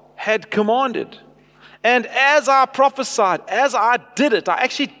had commanded. And as I prophesied, as I did it, I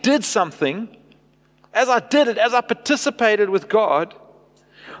actually did something. As I did it, as I participated with God,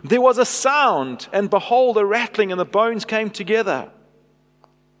 there was a sound, and behold, a rattling, and the bones came together.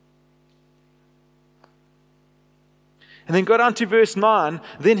 And then go down to verse 9.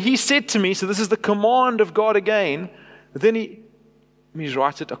 Then he said to me, so this is the command of God again. Let me just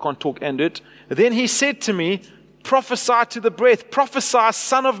write it, I can't talk and it. Then he said to me, prophesy to the breath, prophesy,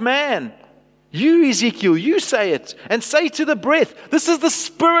 son of man. You, Ezekiel, you say it, and say to the breath, this is the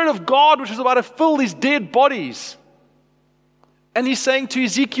Spirit of God which is about to fill these dead bodies. And he's saying to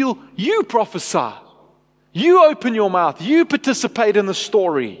Ezekiel, you prophesy. You open your mouth. You participate in the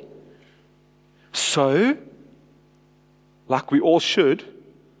story. So, like we all should,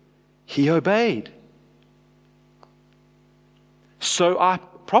 he obeyed. So I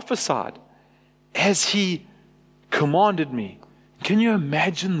prophesied as he commanded me. Can you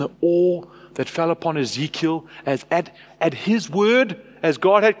imagine the awe that fell upon Ezekiel as at his word, as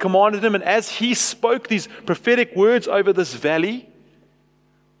God had commanded him, and as he spoke these prophetic words over this valley,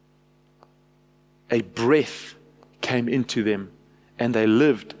 a breath came into them, and they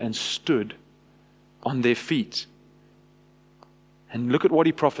lived and stood on their feet. And look at what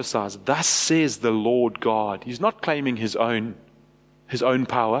he prophesies. Thus says the Lord God. He's not claiming his own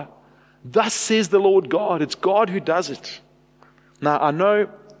power. Thus says the Lord God. It's God who does it. Now, I know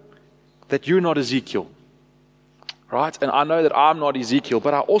that you're not Ezekiel, right? And I know that I'm not Ezekiel,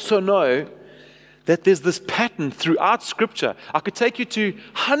 but I also know that there's this pattern throughout Scripture. I could take you to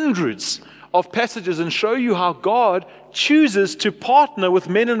hundreds of passages and show you how God chooses to partner with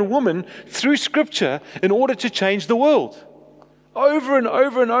men and women through Scripture in order to change the world. Over and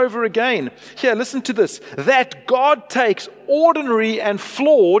over and over again. Here, listen to this. That God takes ordinary and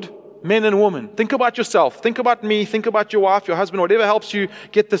flawed men and women. Think about yourself. Think about me. Think about your wife, your husband, whatever helps you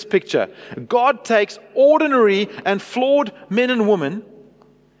get this picture. God takes ordinary and flawed men and women.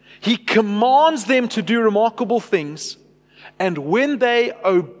 He commands them to do remarkable things. And when they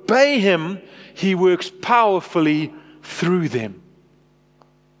obey Him, He works powerfully through them.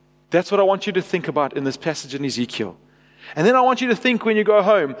 That's what I want you to think about in this passage in Ezekiel. And then I want you to think when you go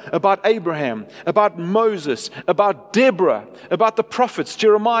home about Abraham, about Moses, about Deborah, about the prophets,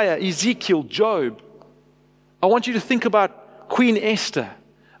 Jeremiah, Ezekiel, Job. I want you to think about Queen Esther.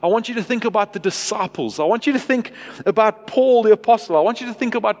 I want you to think about the disciples. I want you to think about Paul the apostle. I want you to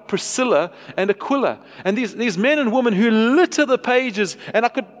think about Priscilla and Aquila. And these men and women who litter the pages, and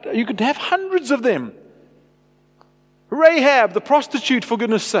you could have hundreds of them. Rahab, the prostitute, for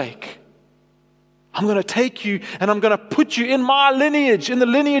goodness sake. I'm going to take you and I'm going to put you in my lineage, in the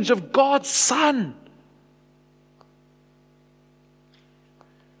lineage of God's Son.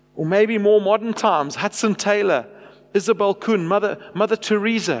 Or maybe more modern times, Hoatson Taylor, Isabel Kuhn, Mother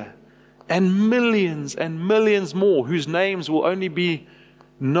Teresa, and millions more whose names will only be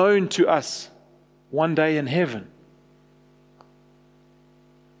known to us one day in heaven.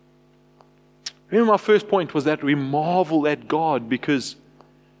 Remember, my first point was that we marvel at God because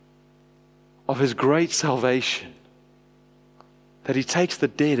of His great salvation. That He takes the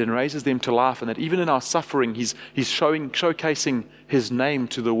dead and raises them to life, and that even in our suffering, He's showcasing His name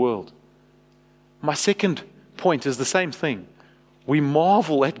to the world. My second point is the same thing. We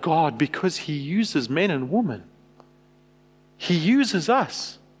marvel at God because He uses men and women. He uses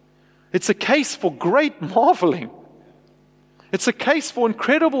us. It's a case for great marveling. It's a case for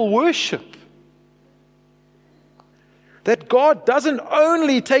incredible worship. That God doesn't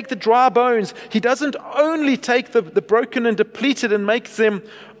only take the dry bones, He doesn't only take the broken and depleted and makes them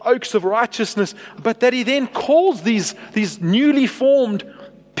oaks of righteousness, but that He then calls these newly formed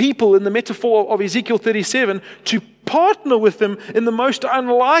people in the metaphor of Ezekiel 37 to partner with them in the most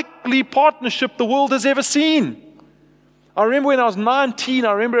unlikely partnership the world has ever seen. I remember when I was 19,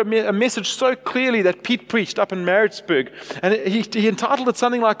 I remember a message so clearly that Pete preached up in Maritzburg. And he entitled it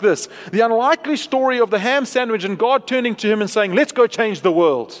something like this: The Unlikely Story of the Ham Sandwich, and God turning to him and saying, let's go change the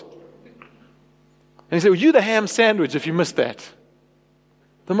world. And he said, well, you the ham sandwich if you missed that.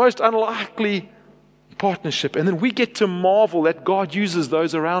 The most unlikely partnership. And then we get to marvel that God uses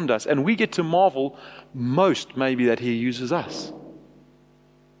those around us. And we get to marvel most maybe that He uses us.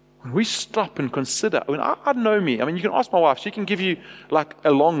 When we stop and consider, I know me. I mean, you can ask my wife. She can give you like a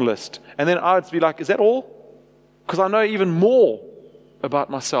long list. And then I'd be like, is that all? Because I know even more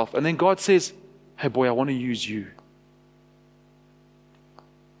about myself. And then God says, hey boy, I want to use you.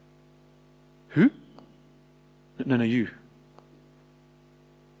 Who? No, you.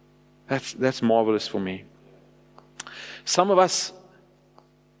 That's marvelous for me. Some of us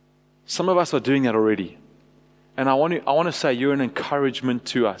are doing that already. And I want to say you're an encouragement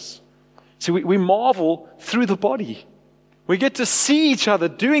to us. See, we marvel through the body. We get to see each other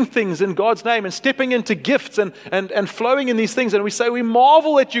doing things in God's name and stepping into gifts and flowing in these things. And we say, we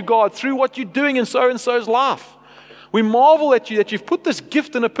marvel at you, God, through what you're doing in so-and-so's life. We marvel at you that you've put this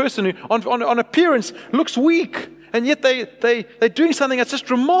gift in a person who, on appearance, looks weak. And yet they're doing something that's just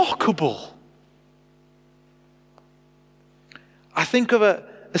remarkable. I think of a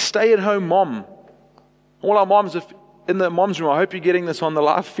stay-at-home mom. All our moms are in the mom's room. I hope you're getting this on the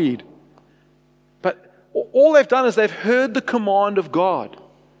live feed. But all they've done is they've heard the command of God.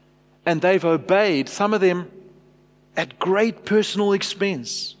 And they've obeyed, some of them at great personal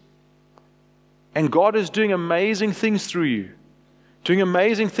expense. And God is doing amazing things through you. Doing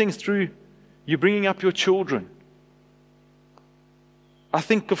amazing things through you bringing up your children. I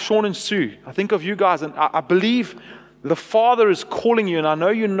think of Sean and Sue. I think of you guys. And I believe the Father is calling you. And I know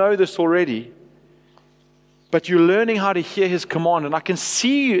you know this already. But you're learning how to hear His command. And I can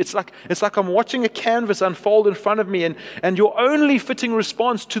see you. It's like I'm watching a canvas unfold in front of me. And your only fitting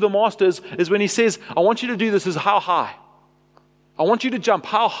response to the Master is when He says, I want you to do this, is how high? I want you to jump.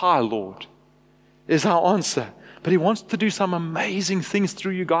 How high, Lord? Is our answer. But He wants to do some amazing things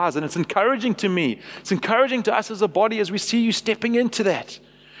through you guys. And it's encouraging to me. It's encouraging to us as a body as we see you stepping into that.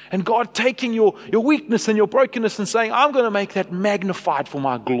 And God taking your weakness and your brokenness and saying, I'm going to make that magnified for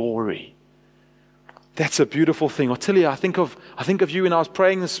my glory. That's a beautiful thing. I'll tell you, I think of you when I was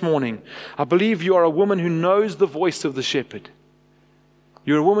praying this morning. I believe you are a woman who knows the voice of the shepherd.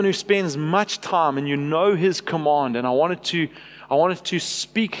 You're a woman who spends much time and you know His command. And I wanted to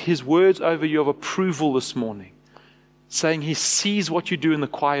speak His words over you of approval this morning, saying He sees what you do in the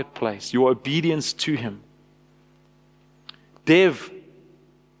quiet place, your obedience to Him. Dev,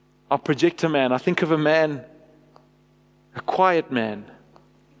 our projector man, I think of a man, a quiet man,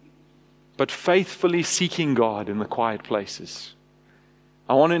 but faithfully seeking God in the quiet places.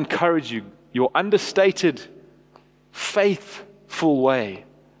 I want to encourage you. Your understated, faithful way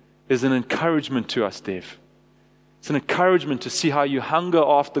is an encouragement to us, Dev. It's an encouragement to see how you hunger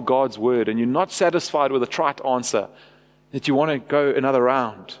after God's word and you're not satisfied with a trite answer, that you want to go another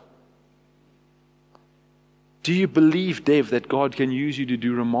round. Do you believe, Dev, that God can use you to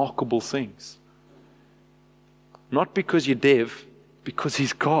do remarkable things? Not because you're Dev, because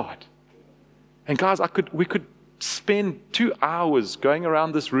He's God. And guys, we could spend 2 hours going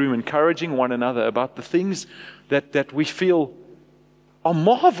around this room encouraging one another about the things that we feel are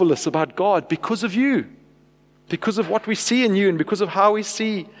marvelous about God because of you. Because of what we see in you and because of how we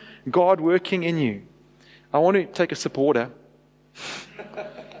see God working in you. I want to take a sip of water.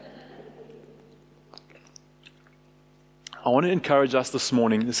 I want to encourage us this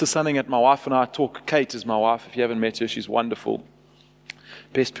morning. This is something that my wife and I talk. Kate is my wife. If you haven't met her, she's wonderful.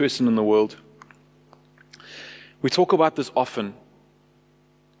 Best person in the world. We talk about this often.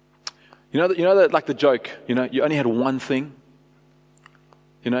 You know that like the joke, you only had one thing.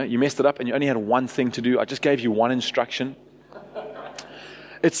 You messed it up and you only had one thing to do. I just gave you one instruction.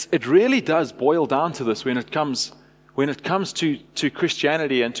 It really does boil down to this when it comes to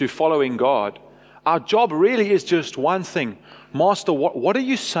Christianity and to following God. Our job really is just one thing. Master, what are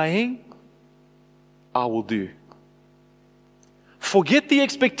you saying? I will do. Forget the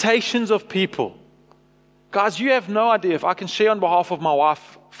expectations of people. Guys, you have no idea. If I can share on behalf of my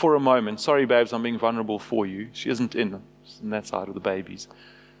wife for a moment. Sorry, babes, I'm being vulnerable for you. She isn't in that side of the babies.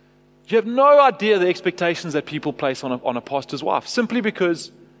 You have no idea the expectations that people place on a pastor's wife, simply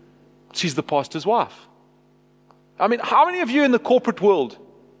because she's the pastor's wife. I mean, how many of you in the corporate world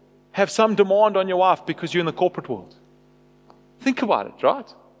have some demand on your wife because you're in the corporate world? Think about it,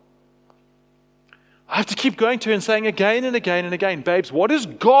 right? I have to keep going to her and saying again and again and again, babes, what is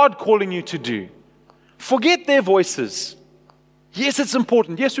God calling you to do? Forget their voices. Yes, it's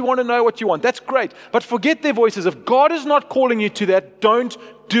important. Yes, we want to know what you want. That's great. But forget their voices. If God is not calling you to that, don't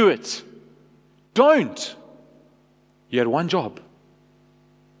do it. Don't. You had one job.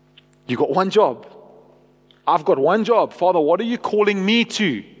 You got one job. I've got one job. Father, what are you calling me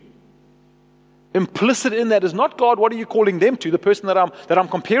to? Implicit in that is not, God, what are you calling them to? The person that I'm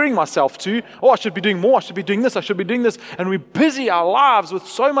comparing myself to. Oh, I should be doing more. I should be doing this. I should be doing this. And we busy our lives with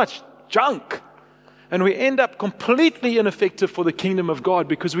so much junk. And we end up completely ineffective for the kingdom of God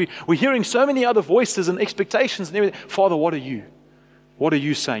because we're hearing so many other voices and expectations and everything. Father, what are you? What are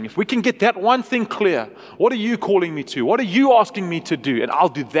you saying? If we can get that one thing clear, what are you calling me to? What are you asking me to do? And I'll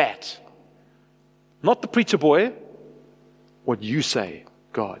do that. Not the preacher boy. What you say,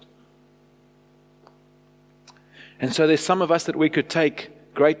 God. And so there's some of us that we could take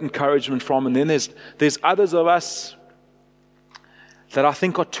great encouragement from. And then there's others of us that I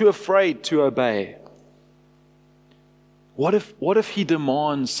think are too afraid to obey. What if He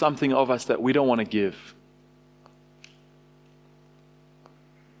demands something of us that we don't want to give?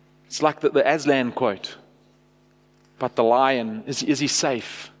 It's like the Aslan quote about the lion. Is he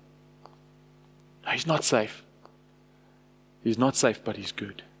safe? No, he's not safe. He's not safe, but he's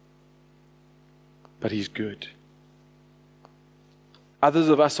good. But he's good. Others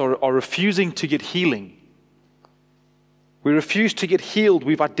of us are refusing to get healing. We refuse to get healed.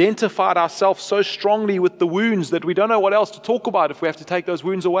 We've identified ourselves so strongly with the wounds that we don't know what else to talk about if we have to take those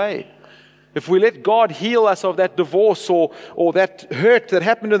wounds away. If we let God heal us of that divorce or that hurt that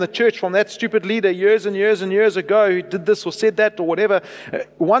happened in the church from that stupid leader years and years and years ago who did this or said that or whatever.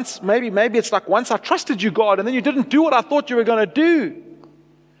 Maybe it's like once I trusted you, God, and then you didn't do what I thought you were going to do.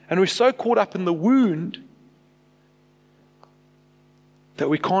 And we're so caught up in the wound that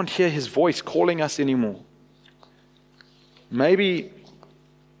we can't hear His voice calling us anymore. Maybe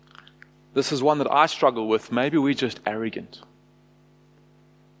this is one that I struggle with. Maybe we're just arrogant.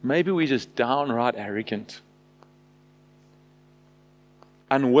 Maybe we're just downright arrogant.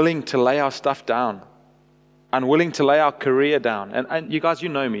 Unwilling to lay our stuff down. Unwilling to lay our career down. And you guys, you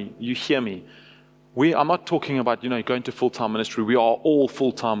know me. You hear me. I'm not talking about, going to full-time ministry. We are all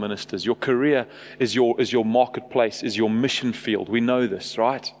full-time ministers. Your career is your marketplace, is your mission field. We know this,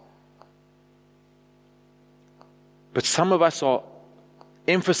 right? But some of us are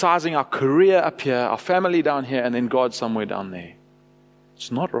emphasizing our career up here, our family down here, and then God somewhere down there.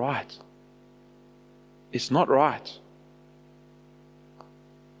 It's not right. It's not right.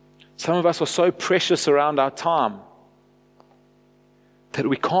 Some of us are so precious around our time that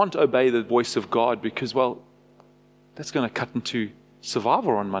we can't obey the voice of God because, well, that's going to cut into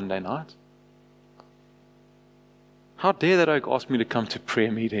survival on Monday night. How dare that oak ask me to come to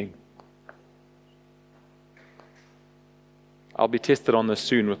prayer meeting? I'll be tested on this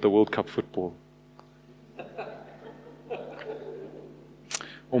soon with the World Cup football.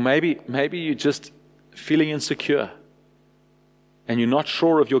 Or maybe you're just feeling insecure and you're not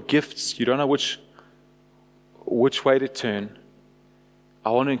sure of your gifts. You don't know which way to turn. I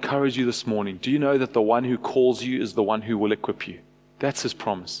want to encourage you this morning. Do you know that the one who calls you is the one who will equip you? That's His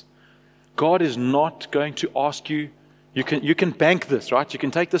promise. God is not going to ask you. You can bank this, right? You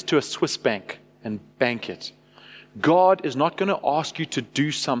can take this to a Swiss bank and bank it. God is not going to ask you to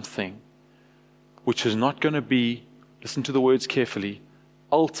do something which is not going to be, listen to the words carefully,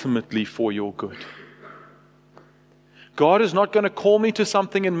 ultimately for your good. God is not going to call me to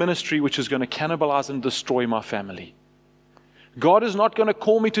something in ministry which is going to cannibalize and destroy my family. God is not going to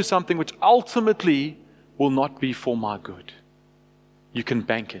call me to something which ultimately will not be for my good. You can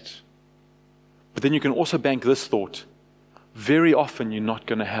bank it. But then you can also bank this thought. Very often you're not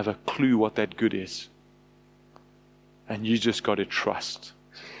going to have a clue what that good is. And you just got to trust.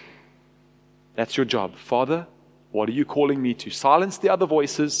 That's your job. Father, what are you calling me to? Silence the other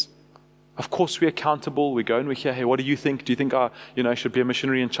voices. Of course we're accountable. We go and we hear, hey, what do you think? Do you think I should be a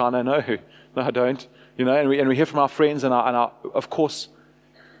missionary in China? No, I don't. And we hear from our friends and of course.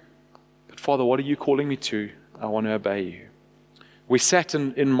 But Father, what are you calling me to? I want to obey you. We sat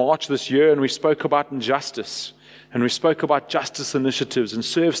in March this year and we spoke about injustice. And we spoke about justice initiatives and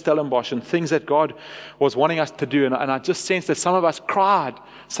Serve Stellenbosch and things that God was wanting us to do. And I just sensed that some of us cried.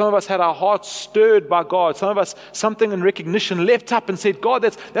 Some of us had our hearts stirred by God. Some of us, something in recognition, leapt up and said, God,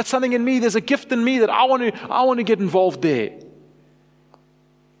 that's something in me. There's a gift in me that I want to get involved there.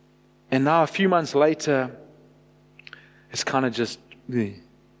 And now a few months later, it's kind of just, we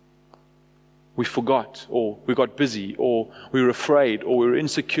forgot, or we got busy, or we were afraid, or we were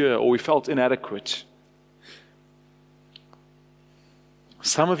insecure, or we felt inadequate.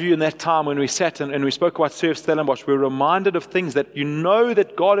 Some of you in that time when we sat and we spoke about Serve Stellenbosch, we were reminded of things that you know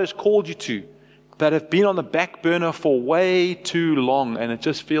that God has called you to, that have been on the back burner for way too long, and it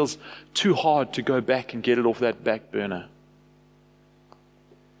just feels too hard to go back and get it off that back burner.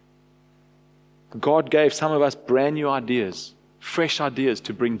 God gave some of us brand new ideas, fresh ideas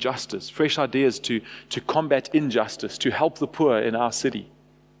to bring justice, fresh ideas to combat injustice, to help the poor in our city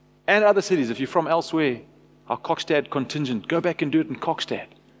and other cities. If you're from elsewhere, our Kokstad contingent, go back and do it in Kokstad.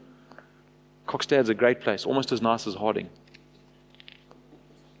 Kokstad's a great place, almost as nice as Harding.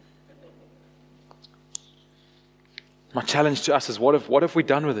 My challenge to us is, what have we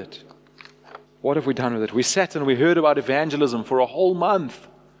done with it? What have we done with it? We sat and we heard about evangelism for a whole month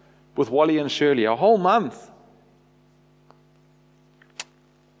with Wally and Shirley, a whole month.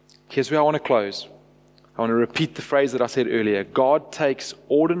 Here's where I want to close. I want to repeat the phrase that I said earlier. God takes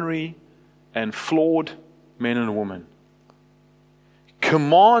ordinary and flawed men and women,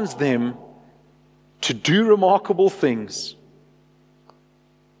 commands them to do remarkable things.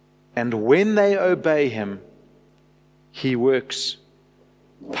 And when they obey Him, He works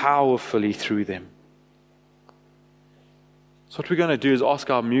powerfully through them. So what we're going to do is ask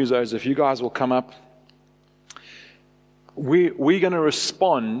our musos, if you guys will come up. We're going to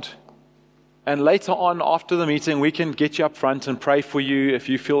respond, and later on after the meeting we can get you up front and pray for you if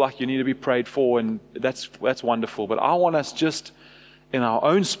you feel like you need to be prayed for, and that's wonderful. But I want us just in our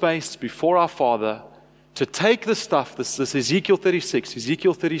own space before our Father to take this stuff, this Ezekiel 36,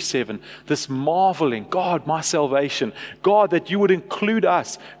 Ezekiel 37, this marveling, God, my salvation, God, that you would include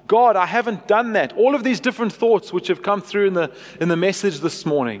us. God, I haven't done that. All of these different thoughts which have come through in the message this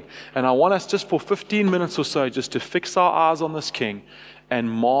morning. And I want us just for 15 minutes or so just to fix our eyes on this King and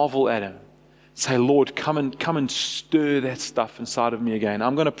marvel at Him. Say, Lord, come and stir that stuff inside of me again.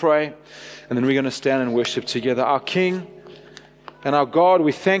 I'm going to pray, and then we're going to stand and worship together. Our King and our God,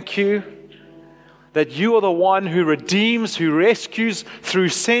 we thank you that you are the one who redeems, who rescues through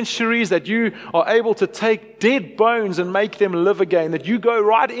centuries, that you are able to take dead bones and make them live again, that you go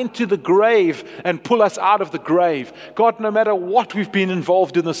right into the grave and pull us out of the grave. God, no matter what we've been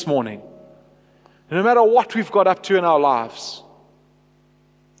involved in this morning, no matter what we've got up to in our lives,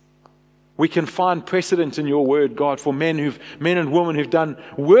 we can find precedent in your word, God, for men and women who've done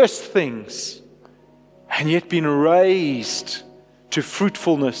worse things and yet been raised to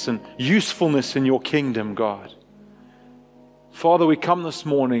fruitfulness and usefulness in your kingdom, God. Father, we come this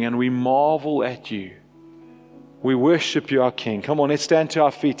morning and we marvel at you. We worship you, our King. Come on, let's stand to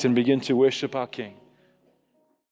our feet and begin to worship our King.